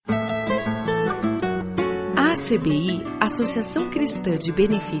ACBI, Associação Cristã de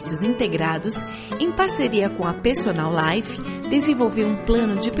Benefícios Integrados, em parceria com a Personal Life, desenvolveu um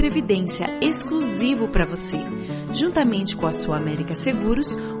plano de previdência exclusivo para você, juntamente com a sua América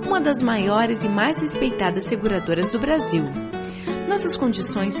Seguros, uma das maiores e mais respeitadas seguradoras do Brasil. Nossas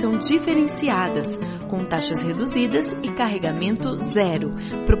condições são diferenciadas, com taxas reduzidas e carregamento zero,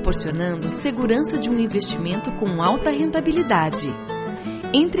 proporcionando segurança de um investimento com alta rentabilidade.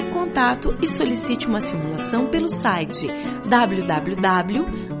 Entre em contato e solicite uma simulação pelo site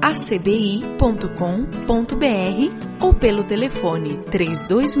www.acbi.com.br ou pelo telefone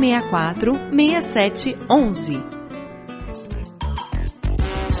 3264-6711.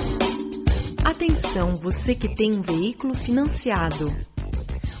 Atenção, você que tem um veículo financiado.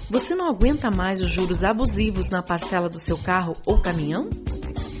 Você não aguenta mais os juros abusivos na parcela do seu carro ou caminhão?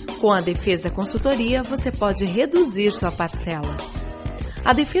 Com a Defesa Consultoria, você pode reduzir sua parcela.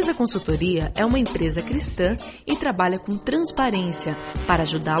 A Defesa Consultoria é uma empresa cristã e trabalha com transparência para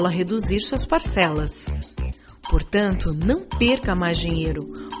ajudá-lo a reduzir suas parcelas. Portanto, não perca mais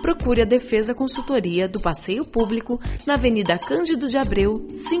dinheiro. Procure a Defesa Consultoria do Passeio Público na Avenida Cândido de Abreu,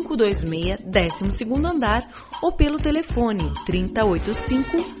 526, 12º andar ou pelo telefone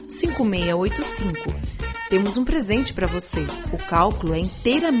 3085-5685. Temos um presente para você. O cálculo é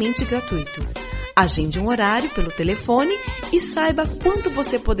inteiramente gratuito. Agende um horário pelo telefone e saiba quanto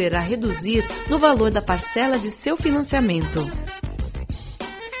você poderá reduzir no valor da parcela de seu financiamento.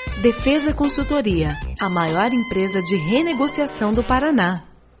 Defesa Consultoria, a maior empresa de renegociação do Paraná.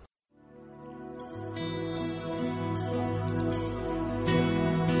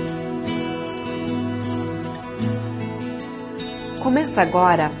 Começa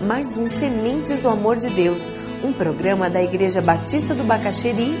agora mais um Sementes do Amor de Deus, um programa da Igreja Batista do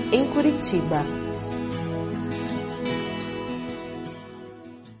Bacaxeri, em Curitiba.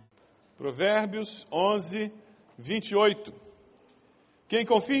 Provérbios 11, 28. Quem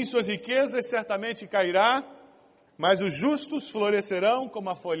confia em suas riquezas certamente cairá, mas os justos florescerão como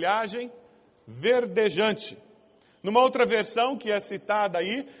a folhagem verdejante. Numa outra versão que é citada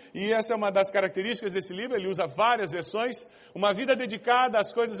aí, e essa é uma das características desse livro, ele usa várias versões, uma vida dedicada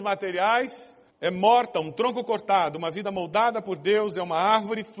às coisas materiais é morta, um tronco cortado, uma vida moldada por Deus é uma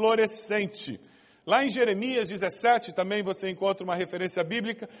árvore florescente. Lá em Jeremias 17 também você encontra uma referência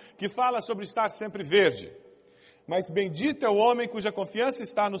bíblica que fala sobre estar sempre verde. Mas bendito é o homem cuja confiança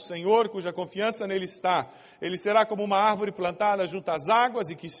está no Senhor, cuja confiança nele está. Ele será como uma árvore plantada junto às águas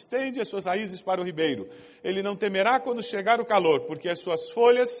e que estende as suas raízes para o ribeiro. Ele não temerá quando chegar o calor, porque as suas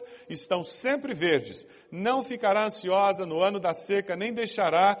folhas estão sempre verdes. Não ficará ansiosa no ano da seca, nem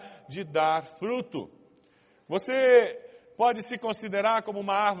deixará de dar fruto. Você pode se considerar como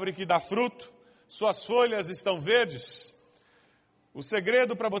uma árvore que dá fruto? Suas folhas estão verdes? O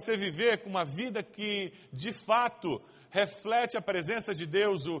segredo para você viver com uma vida que, de fato, reflete a presença de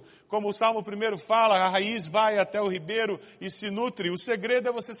Deus, como o Salmo 1 fala, a raiz vai até o ribeiro e se nutre. O segredo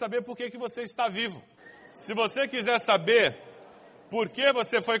é você saber por que você está vivo. Se você quiser saber por que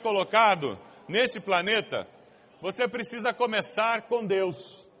você foi colocado nesse planeta, você precisa começar com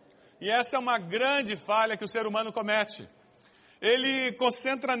Deus. E essa é uma grande falha que o ser humano comete. Ele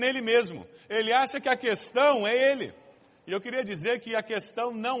concentra nele mesmo. Ele acha que a questão é ele. E eu queria dizer que a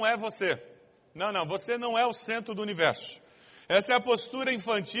questão não é você. Não, você não é o centro do universo. Essa é a postura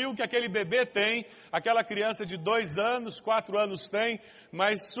infantil que aquele bebê tem, aquela criança de 2 anos, 4 anos tem,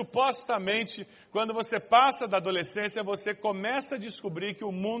 mas supostamente, quando você passa da adolescência, você começa a descobrir que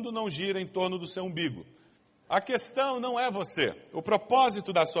o mundo não gira em torno do seu umbigo. A questão não é você. O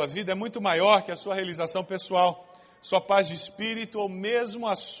propósito da sua vida é muito maior que a sua realização pessoal, sua paz de espírito ou mesmo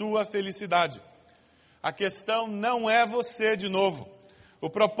a sua felicidade. A questão não é você de novo. O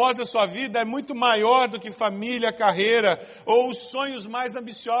propósito da sua vida é muito maior do que família, carreira ou os sonhos mais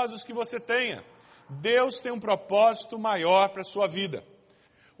ambiciosos que você tenha. Deus tem um propósito maior para a sua vida.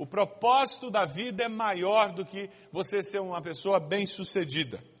 O propósito da vida é maior do que você ser uma pessoa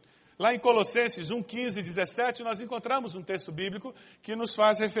bem-sucedida. Lá em Colossenses 1, 15 e 17, nós encontramos um texto bíblico que nos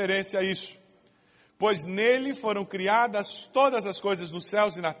faz referência a isso. Pois nele foram criadas todas as coisas nos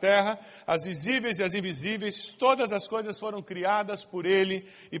céus e na terra, as visíveis e as invisíveis, todas as coisas foram criadas por ele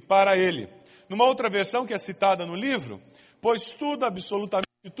e para ele. Numa outra versão que é citada no livro, pois tudo, absolutamente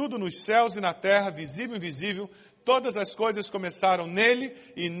tudo nos céus e na terra, visível e invisível, todas as coisas começaram nele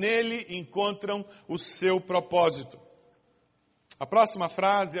e nele encontram o seu propósito. A próxima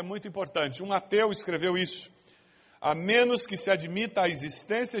frase é muito importante. Um ateu escreveu isso. A menos que se admita a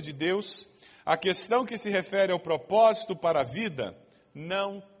existência de Deus, a questão que se refere ao propósito para a vida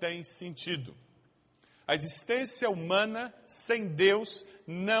não tem sentido. A existência humana sem Deus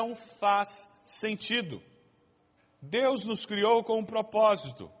não faz sentido. Deus nos criou com um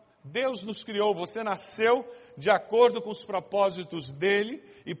propósito. Deus nos criou, você nasceu de acordo com os propósitos dele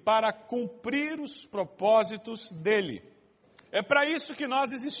e para cumprir os propósitos dele. É para isso que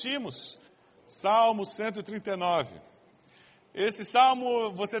nós existimos. Salmo 139. Esse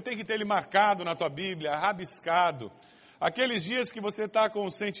salmo você tem que ter ele marcado na tua Bíblia, rabiscado. Aqueles dias que você está com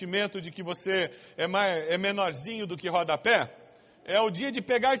o sentimento de que você é menorzinho do que rodapé, é o dia de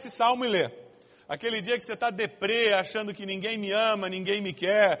pegar esse salmo e ler. Aquele dia que você está deprê, achando que ninguém me ama, ninguém me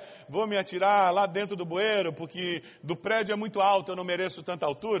quer, vou me atirar lá dentro do bueiro, porque do prédio é muito alto, eu não mereço tanta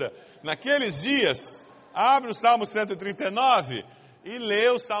altura. Naqueles dias, abre o Salmo 139 e lê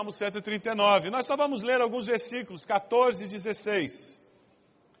o Salmo 139. Nós só vamos ler alguns versículos, 14 e 16.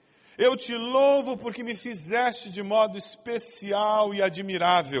 Eu te louvo porque me fizeste de modo especial e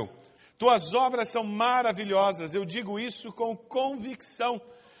admirável. Tuas obras são maravilhosas, eu digo isso com convicção.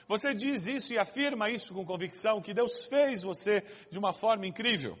 Você diz isso e afirma isso com convicção, que Deus fez você de uma forma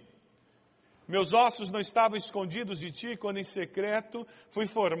incrível. Meus ossos não estavam escondidos de ti, quando em secreto fui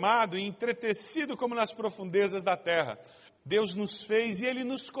formado e entretecido como nas profundezas da terra. Deus nos fez e Ele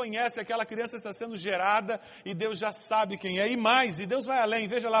nos conhece, aquela criança está sendo gerada e Deus já sabe quem é. E mais, e Deus vai além,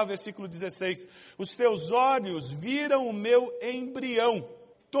 veja lá o versículo 16. Os teus olhos viram o meu embrião,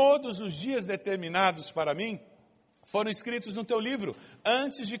 todos os dias determinados para mim foram escritos no teu livro,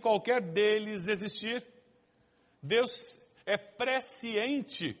 antes de qualquer deles existir. Deus é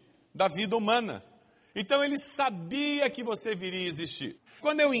presciente da vida humana. Então Ele sabia que você viria existir.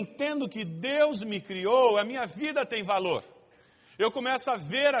 Quando eu entendo que Deus me criou, a minha vida tem valor. Eu começo a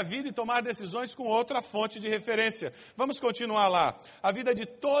ver a vida e tomar decisões com outra fonte de referência. Vamos continuar lá. A vida de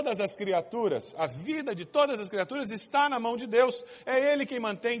todas as criaturas está na mão de Deus. É Ele quem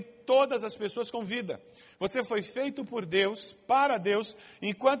mantém todas as pessoas com vida. Você foi feito por Deus, para Deus.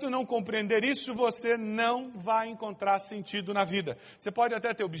 Enquanto não compreender isso, você não vai encontrar sentido na vida. Você pode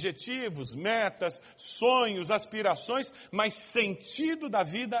até ter objetivos, metas, sonhos, aspirações, mas sentido da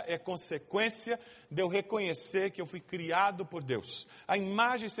vida é consequência de eu reconhecer que eu fui criado por Deus. A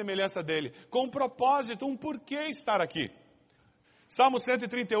imagem e semelhança dele, com um propósito, um porquê estar aqui. Salmo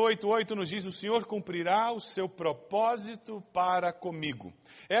 138, 8 nos diz: o Senhor cumprirá o seu propósito para comigo.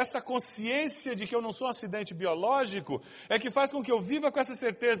 Essa consciência de que eu não sou um acidente biológico é que faz com que eu viva com essa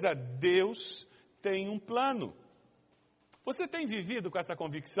certeza: Deus tem um plano. Você tem vivido com essa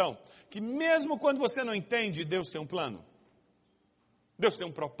convicção que mesmo quando você não entende, Deus tem um plano? Deus tem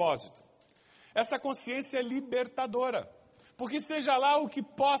um propósito? Essa consciência é libertadora. Porque seja lá o que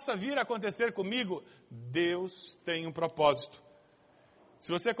possa vir a acontecer comigo, Deus tem um propósito.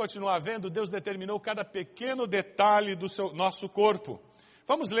 Se você continuar vendo, Deus determinou cada pequeno detalhe do nosso corpo.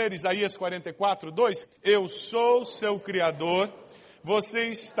 Vamos ler Isaías 44, 2. Eu sou seu Criador, você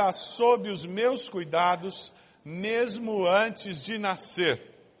está sob os meus cuidados, mesmo antes de nascer.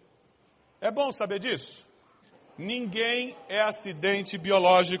 É bom saber disso. Ninguém é acidente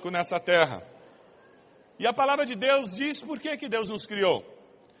biológico nessa terra. E a palavra de Deus diz por que Deus nos criou.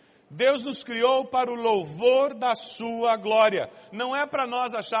 Deus nos criou para o louvor da sua glória. Não é para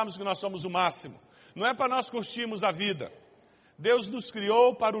nós acharmos que nós somos o máximo. Não é para nós curtirmos a vida. Deus nos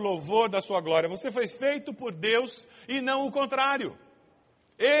criou para o louvor da sua glória. Você foi feito por Deus e não o contrário.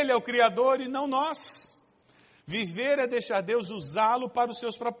 Ele é o Criador e não nós. Viver é deixar Deus usá-lo para os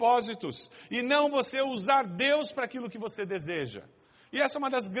seus propósitos. E não você usar Deus para aquilo que você deseja. E essa é uma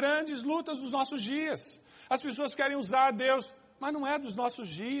das grandes lutas dos nossos dias. As pessoas querem usar Deus, mas não é dos nossos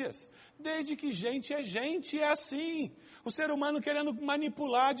dias. Desde que gente, é assim. O ser humano querendo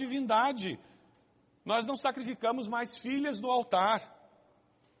manipular a divindade. Nós não sacrificamos mais filhas no altar.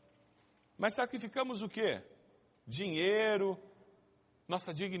 Mas sacrificamos o quê? Dinheiro,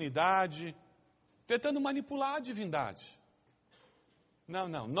 nossa dignidade, tentando manipular a divindade. Não,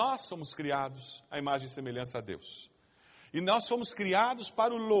 nós somos criados à imagem e semelhança a Deus. E nós somos criados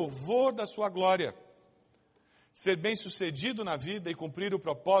para o louvor da sua glória. Ser bem-sucedido na vida e cumprir o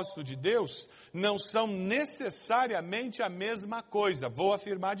propósito de Deus não são necessariamente a mesma coisa. Vou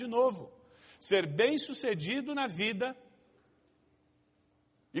afirmar de novo. Ser bem-sucedido na vida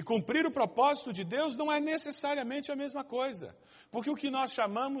e cumprir o propósito de Deus não é necessariamente a mesma coisa. Porque o que nós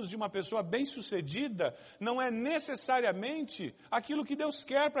chamamos de uma pessoa bem-sucedida não é necessariamente aquilo que Deus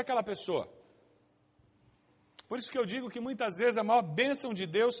quer para aquela pessoa. Por isso que eu digo que muitas vezes a maior bênção de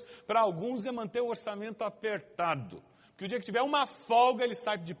Deus para alguns é manter o orçamento apertado. Porque o dia que tiver uma folga, ele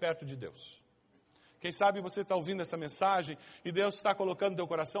sai de perto de Deus. Quem sabe você está ouvindo essa mensagem e Deus está colocando no teu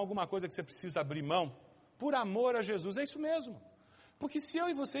coração alguma coisa que você precisa abrir mão. Por amor a Jesus, é isso mesmo. Porque se eu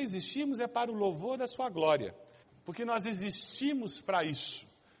e você existimos é para o louvor da sua glória. Porque nós existimos para isso.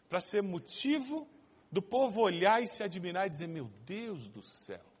 Para ser motivo do povo olhar e se admirar e dizer, meu Deus do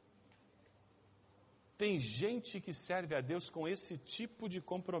céu, tem gente que serve a Deus com esse tipo de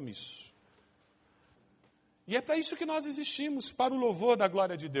compromisso. E é para isso que nós existimos, para o louvor da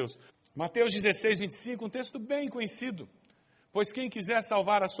glória de Deus. Mateus 16, 25, um texto bem conhecido. Pois quem quiser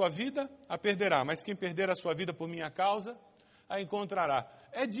salvar a sua vida, a perderá. Mas quem perder a sua vida por minha causa, a encontrará.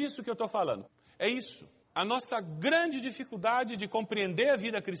 É disso que eu estou falando. É isso. A nossa grande dificuldade de compreender a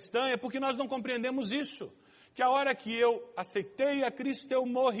vida cristã é porque nós não compreendemos isso. Que a hora que eu aceitei a Cristo, eu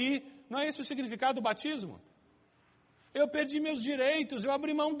morri. Não é esse o significado do batismo? Eu perdi meus direitos, eu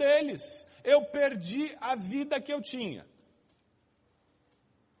abri mão deles. Eu perdi a vida que eu tinha.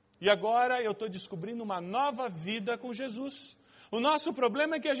 E agora eu estou descobrindo uma nova vida com Jesus. O nosso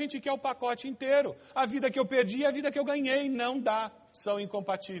problema é que a gente quer o pacote inteiro. A vida que eu perdi e a vida que eu ganhei. Não dá, são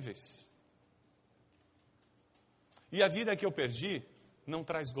incompatíveis. E a vida que eu perdi não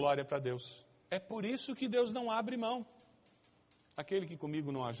traz glória para Deus. É por isso que Deus não abre mão. Aquele que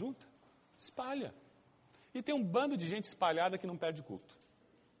comigo não ajunta, espalha. E tem um bando de gente espalhada que não perde culto.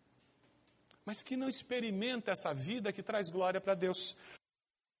 Mas que não experimenta essa vida que traz glória para Deus.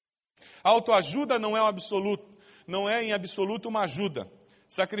 A autoajuda não é um absoluto, não é em absoluto uma ajuda.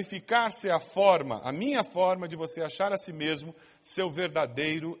 Sacrificar-se é a minha forma de você achar a si mesmo seu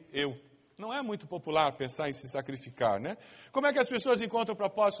verdadeiro eu. Não é muito popular pensar em se sacrificar, né? Como é que as pessoas encontram o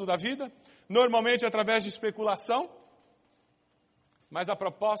propósito da vida? Normalmente através de especulação, mas a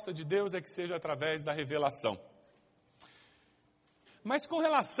proposta de Deus é que seja através da revelação. Mas com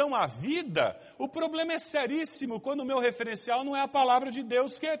relação à vida, o problema é seríssimo quando o meu referencial não é a palavra de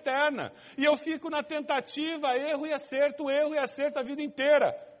Deus que é eterna. E eu fico na tentativa, erro e acerto a vida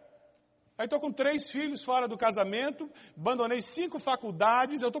inteira. Aí estou com 3 filhos fora do casamento, abandonei 5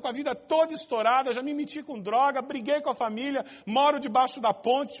 faculdades, eu estou com a vida toda estourada, já me meti com droga, briguei com a família, moro debaixo da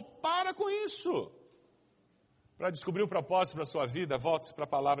ponte. Para com isso! Para descobrir o propósito para a sua vida, volte-se para a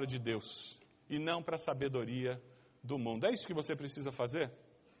palavra de Deus e não para a sabedoria do mundo. É isso que você precisa fazer?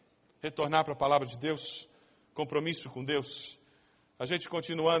 Retornar para a palavra de Deus, compromisso com Deus. A gente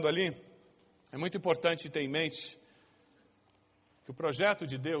continuando ali, é muito importante ter em mente que o projeto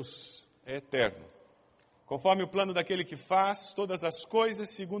de Deus é eterno. Conforme o plano daquele que faz todas as coisas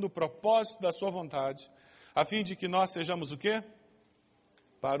segundo o propósito da sua vontade, a fim de que nós sejamos o quê?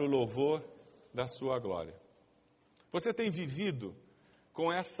 Para o louvor da sua glória. Você tem vivido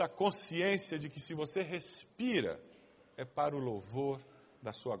com essa consciência de que se você respira, é para o louvor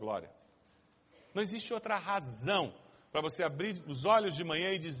da sua glória. Não existe outra razão para você abrir os olhos de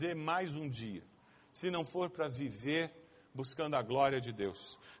manhã e dizer mais um dia, se não for para viver buscando a glória de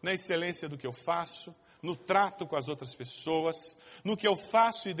Deus, na excelência do que eu faço, no trato com as outras pessoas, no que eu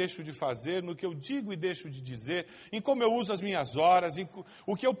faço e deixo de fazer, no que eu digo e deixo de dizer, em como eu uso as minhas horas, em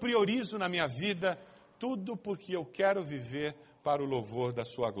o que eu priorizo na minha vida, tudo porque eu quero viver para o louvor da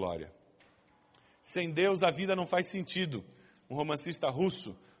sua glória. Sem Deus a vida não faz sentido. Um romancista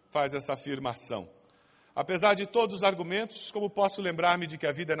russo faz essa afirmação. Apesar de todos os argumentos, como posso lembrar-me de que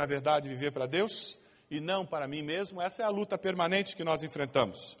a vida é na verdade viver para Deus e não para mim mesmo? Essa é a luta permanente que nós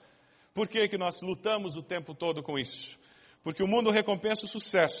enfrentamos. Por que nós lutamos o tempo todo com isso? Porque o mundo recompensa o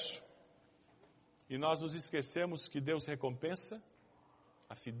sucesso. E nós nos esquecemos que Deus recompensa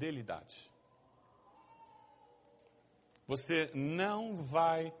a fidelidade. Você não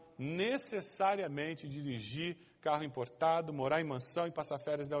vai necessariamente dirigir carro importado, morar em mansão e passar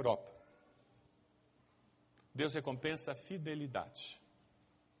férias na Europa. Deus recompensa a fidelidade.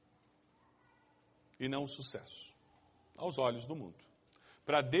 E não o sucesso. Aos olhos do mundo.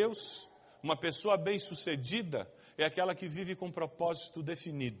 Para Deus, uma pessoa bem-sucedida é aquela que vive com um propósito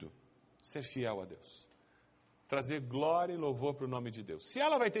definido. Ser fiel a Deus. Trazer glória e louvor para o nome de Deus. Se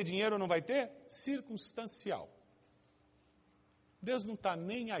ela vai ter dinheiro ou não vai ter, circunstancial. Deus não está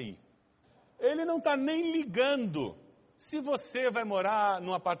nem aí. Ele não está nem ligando se você vai morar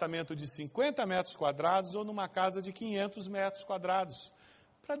num apartamento de 50 metros quadrados ou numa casa de 500 metros quadrados.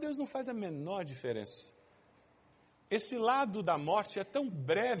 Para Deus não faz a menor diferença. Esse lado da morte é tão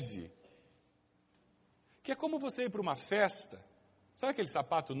breve que é como você ir para uma festa. Sabe aquele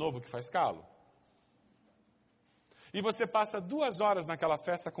sapato novo que faz calo? E você passa 2 horas naquela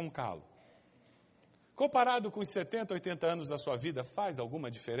festa com calo. Comparado com os 70, 80 anos da sua vida, faz alguma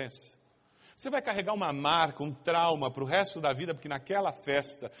diferença? Você vai carregar uma marca, um trauma para o resto da vida, porque naquela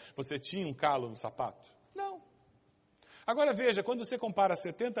festa você tinha um calo no sapato? Não. Agora veja, quando você compara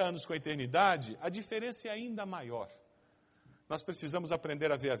 70 anos com a eternidade, a diferença é ainda maior. Nós precisamos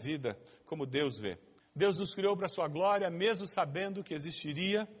aprender a ver a vida como Deus vê. Deus nos criou para a sua glória, mesmo sabendo que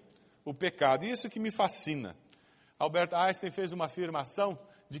existiria o pecado. E isso que me fascina. Albert Einstein fez uma afirmação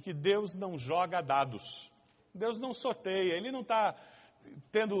de que Deus não joga dados. Deus não sorteia, Ele não está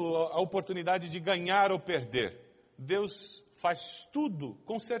tendo a oportunidade de ganhar ou perder. Deus faz tudo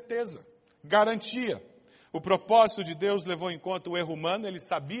com certeza, garantia. O propósito de Deus levou em conta o erro humano, Ele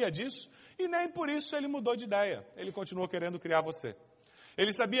sabia disso, e nem por isso Ele mudou de ideia. Ele continuou querendo criar você.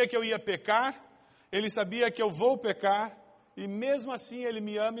 Ele sabia que eu ia pecar, Ele sabia que eu vou pecar, e mesmo assim Ele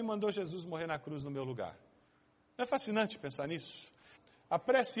me ama e mandou Jesus morrer na cruz no meu lugar. Não é fascinante pensar nisso? A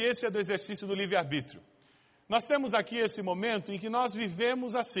pré-ciência do exercício do livre-arbítrio. Nós temos aqui esse momento em que nós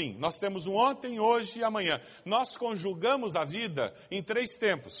vivemos assim. Nós temos um ontem, hoje e amanhã. Nós conjugamos a vida em 3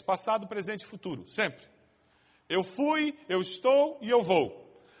 tempos, passado, presente e futuro, sempre. Eu fui, eu estou e eu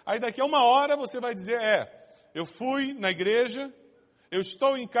vou. Aí daqui a 1 hora você vai dizer, eu fui na igreja, eu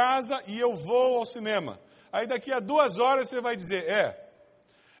estou em casa e eu vou ao cinema. Aí daqui a 2 horas você vai dizer,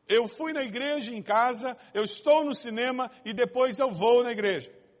 eu fui na igreja, em casa, eu estou no cinema e depois eu vou na igreja.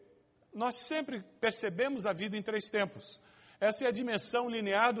 Nós sempre percebemos a vida em 3 tempos. Essa é a dimensão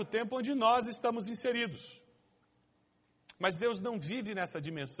linear do tempo onde nós estamos inseridos. Mas Deus não vive nessa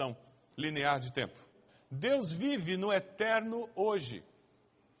dimensão linear de tempo. Deus vive no eterno hoje.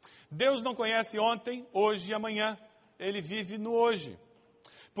 Deus não conhece ontem, hoje e amanhã. Ele vive no hoje.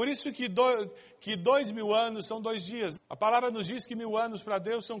 Por isso que 2.000 anos são 2 dias. A palavra nos diz que 1.000 anos para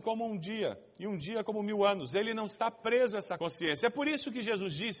Deus são como um dia, e um dia como 1.000 anos. Ele não está preso a essa consciência. É por isso que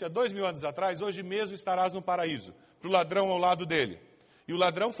Jesus disse há 2.000 anos atrás, hoje mesmo estarás no paraíso, para o ladrão ao lado dele. E o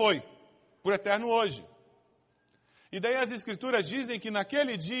ladrão foi, por eterno hoje. E daí as Escrituras dizem que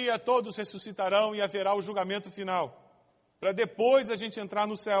naquele dia todos ressuscitarão e haverá o julgamento final, para depois a gente entrar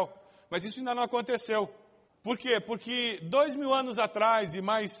no céu. Mas isso ainda não aconteceu. Por quê? Porque 2.000 anos atrás e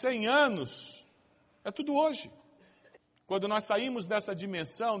mais 100 anos, é tudo hoje. Quando nós saímos dessa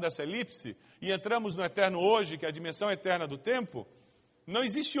dimensão, dessa elipse, e entramos no eterno hoje, que é a dimensão eterna do tempo, não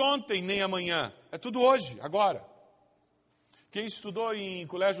existe ontem nem amanhã, é tudo hoje, agora. Quem estudou em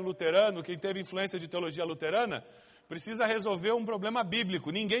colégio luterano, quem teve influência de teologia luterana, precisa resolver um problema bíblico.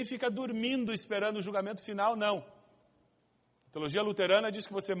 Ninguém fica dormindo esperando o julgamento final, não. A teologia luterana diz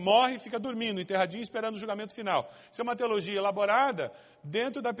que você morre e fica dormindo, enterradinho, esperando o julgamento final. Isso é uma teologia elaborada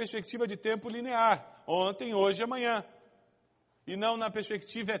dentro da perspectiva de tempo linear, ontem, hoje e amanhã. E não na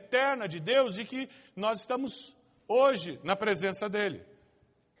perspectiva eterna de Deus, de que nós estamos hoje na presença dEle.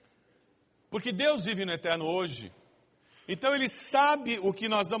 Porque Deus vive no eterno hoje. Então Ele sabe o que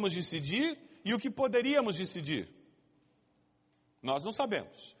nós vamos decidir e o que poderíamos decidir. Nós não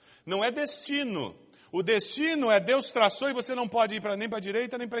sabemos. Não é destino. O destino é Deus traçou e você não pode ir nem para a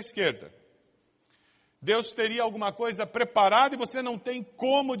direita nem para a esquerda. Deus teria alguma coisa preparada e você não tem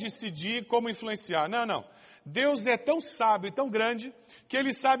como decidir, como influenciar. Não. Deus é tão sábio e tão grande que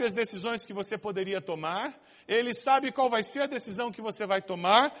Ele sabe as decisões que você poderia tomar, Ele sabe qual vai ser a decisão que você vai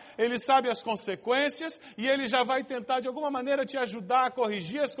tomar, Ele sabe as consequências e Ele já vai tentar de alguma maneira te ajudar a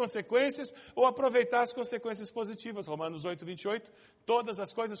corrigir as consequências ou aproveitar as consequências positivas. Romanos 8, 28, todas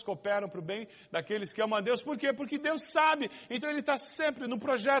as coisas cooperam para o bem daqueles que amam a Deus. Por quê? Porque Deus sabe, então Ele está sempre no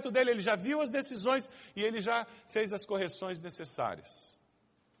projeto dEle, Ele já viu as decisões e Ele já fez as correções necessárias.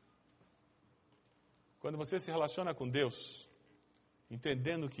 Quando você se relaciona com Deus,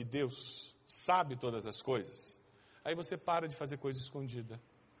 entendendo que Deus sabe todas as coisas, aí você para de fazer coisa escondida.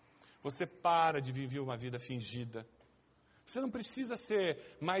 Você para de viver uma vida fingida. Você não precisa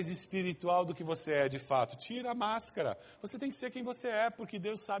ser mais espiritual do que você é de fato. Tira a máscara. Você tem que ser quem você é, porque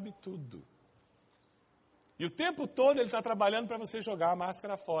Deus sabe tudo. E o tempo todo Ele está trabalhando para você jogar a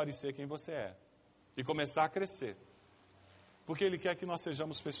máscara fora e ser quem você é. E começar a crescer. Porque Ele quer que nós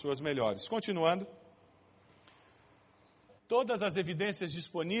sejamos pessoas melhores. Continuando. Todas as evidências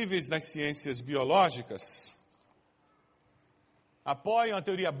disponíveis nas ciências biológicas apoiam a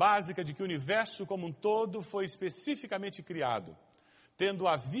teoria básica de que o universo como um todo foi especificamente criado, tendo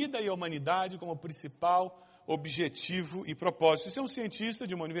a vida e a humanidade como principal objetivo e propósito. Isso é um cientista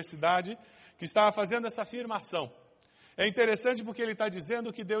de uma universidade que estava fazendo essa afirmação. É interessante porque ele está dizendo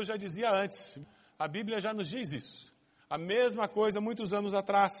o que Deus já dizia antes. A Bíblia já nos diz isso. A mesma coisa muitos anos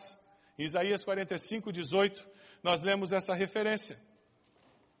atrás. Em Isaías 45, 18, nós lemos essa referência.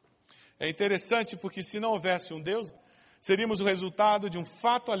 É interessante porque se não houvesse um Deus, seríamos o resultado de um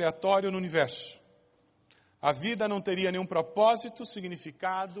fato aleatório no universo. A vida não teria nenhum propósito,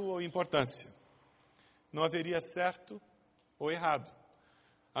 significado ou importância. Não haveria certo ou errado.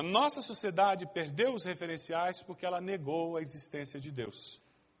 A nossa sociedade perdeu os referenciais porque ela negou a existência de Deus.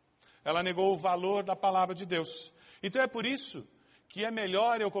 Ela negou o valor da palavra de Deus. Então é por isso que é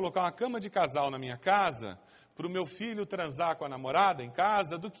melhor eu colocar uma cama de casal na minha casa, para o meu filho transar com a namorada em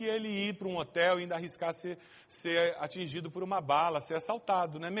casa do que ele ir para um hotel e ainda arriscar ser atingido por uma bala, ser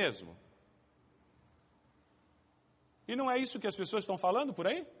assaltado, não é mesmo? E não é isso que as pessoas estão falando por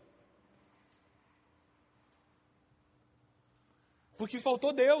aí? Porque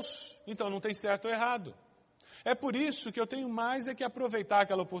faltou Deus, então não tem certo ou errado. É por isso que eu tenho mais que aproveitar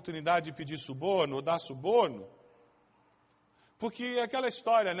aquela oportunidade de pedir suborno ou dar suborno, porque é aquela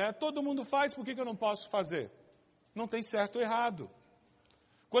história, né? Todo mundo faz, por que eu não posso fazer? Não tem certo ou errado.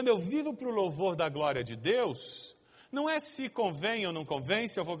 Quando eu vivo para o louvor da glória de Deus, não é se convém ou não convém,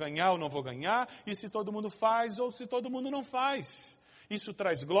 se eu vou ganhar ou não vou ganhar, e se todo mundo faz ou se todo mundo não faz. Isso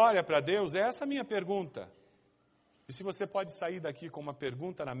traz glória para Deus? É essa a minha pergunta. E se você pode sair daqui com uma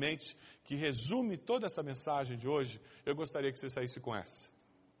pergunta na mente que resume toda essa mensagem de hoje, eu gostaria que você saísse com essa.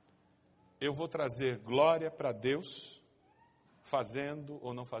 Eu vou trazer glória para Deus, fazendo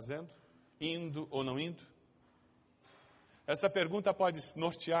ou não fazendo, indo ou não indo? Essa pergunta pode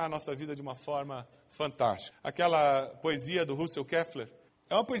nortear a nossa vida de uma forma fantástica. Aquela poesia do Russell Keffler,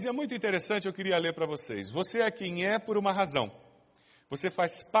 é uma poesia muito interessante, eu queria ler para vocês. Você é quem é por uma razão. Você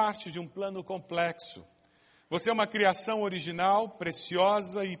faz parte de um plano complexo. Você é uma criação original,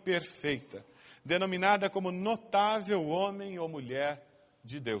 preciosa e perfeita, denominada como notável homem ou mulher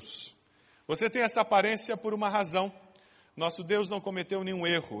de Deus. Você tem essa aparência por uma razão. Nosso Deus não cometeu nenhum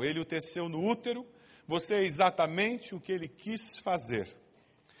erro, Ele o teceu no útero, você é exatamente o que Ele quis fazer.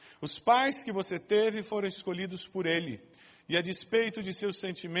 Os pais que você teve foram escolhidos por Ele, e a despeito de seus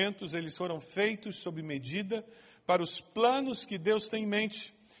sentimentos, eles foram feitos sob medida para os planos que Deus tem em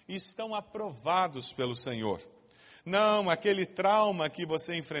mente, e estão aprovados pelo Senhor. Não, aquele trauma que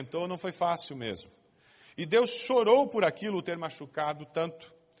você enfrentou não foi fácil mesmo. E Deus chorou por aquilo ter machucado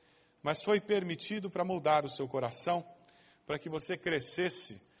tanto, mas foi permitido para moldar o seu coração, para que você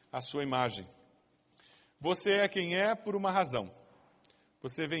crescesse à sua imagem. Você é quem é por uma razão.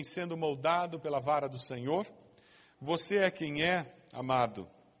 Você vem sendo moldado pela vara do Senhor. Você é quem é, amado,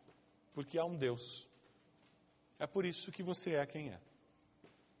 porque há um Deus. É por isso que você é quem é.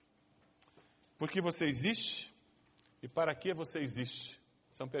 Porque você existe e para que você existe?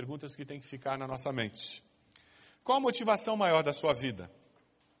 São perguntas que têm que ficar na nossa mente. Qual a motivação maior da sua vida?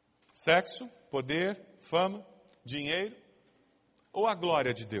 Sexo, poder, fama, dinheiro ou a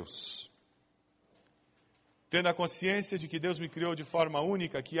glória de Deus? Tendo a consciência de que Deus me criou de forma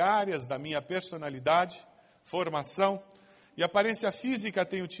única, que áreas da minha personalidade, formação e aparência física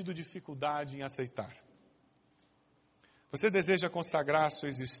tenho tido dificuldade em aceitar. Você deseja consagrar sua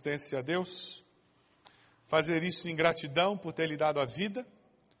existência a Deus? Fazer isso em gratidão por ter lhe dado a vida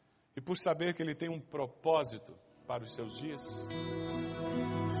e por saber que Ele tem um propósito para os seus dias?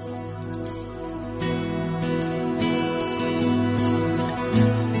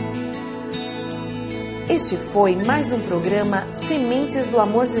 Este foi mais um programa Sementes do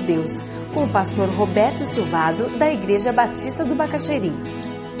Amor de Deus, com o pastor Roberto Silvado, da Igreja Batista do Bacaxeri.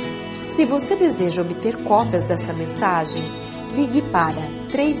 Se você deseja obter cópias dessa mensagem, ligue para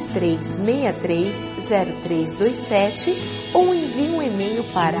 3363-0327 ou envie um e-mail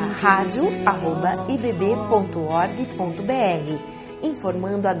para radio@ibb.org.br,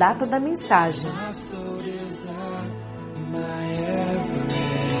 informando a data da mensagem.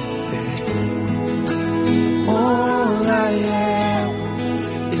 All I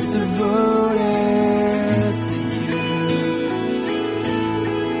am is devoted to you.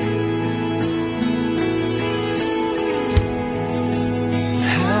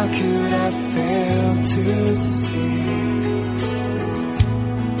 How could I fail to see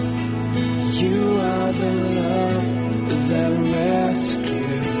you are the love that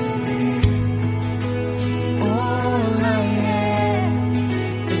rescued me? All I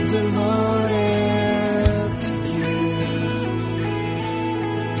am is devoted.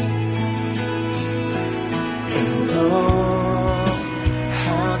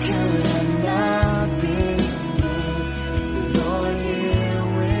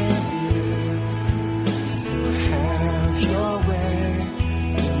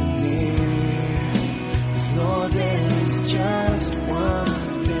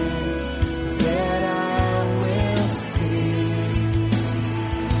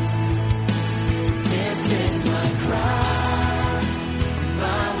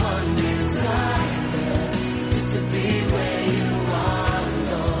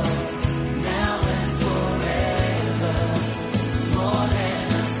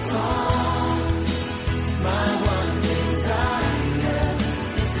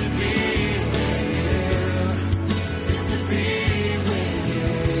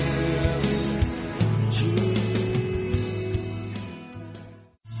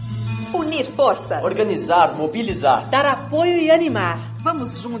 Unir forças. Organizar, mobilizar. Dar apoio e animar.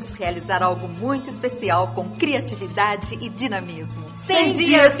 Vamos juntos realizar algo muito especial com criatividade e dinamismo. 100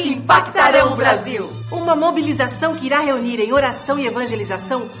 dias que impactarão o Brasil. Uma mobilização que irá reunir em oração e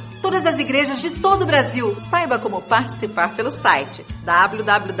evangelização todas as igrejas de todo o Brasil. Saiba como participar pelo site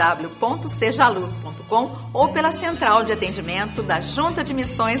www.sejaluz.com ou pela central de atendimento da Junta de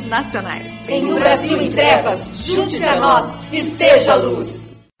Missões Nacionais. Em um Brasil em trevas, junte-se a nós e seja luz.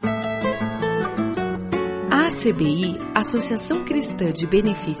 A ACBI, Associação Cristã de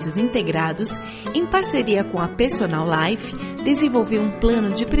Benefícios Integrados, em parceria com a Personal Life, desenvolveu um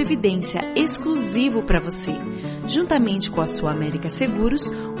plano de previdência exclusivo para você, juntamente com a sua América Seguros,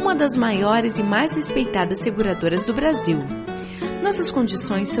 uma das maiores e mais respeitadas seguradoras do Brasil. Nossas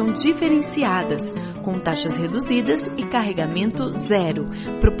condições são diferenciadas, com taxas reduzidas e carregamento zero,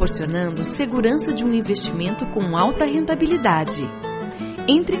 proporcionando segurança de um investimento com alta rentabilidade.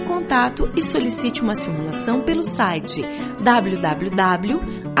 Entre em contato e solicite uma simulação pelo site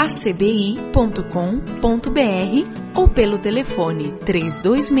www.acbi.com.br ou pelo telefone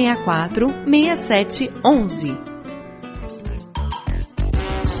 3264-6711.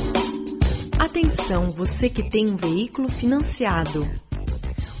 Atenção, você que tem um veículo financiado.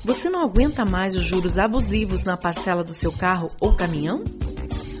 Você não aguenta mais os juros abusivos na parcela do seu carro ou caminhão?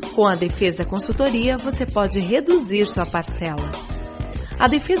 Com a Defesa Consultoria, você pode reduzir sua parcela. A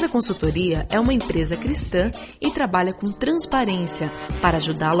Defesa Consultoria é uma empresa cristã e trabalha com transparência para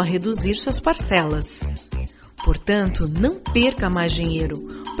ajudá-lo a reduzir suas parcelas. Portanto, não perca mais dinheiro.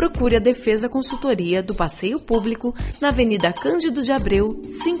 Procure a Defesa Consultoria do Passeio Público na Avenida Cândido de Abreu,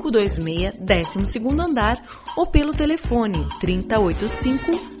 526, 12º andar ou pelo telefone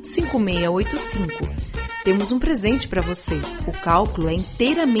 3085-5685. Temos um presente para você. O cálculo é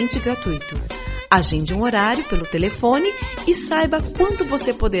inteiramente gratuito. Agende um horário pelo telefone e saiba quanto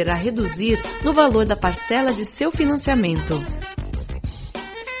você poderá reduzir no valor da parcela de seu financiamento.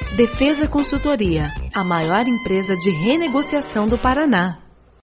 Defesa Consultoria, a maior empresa de renegociação do Paraná.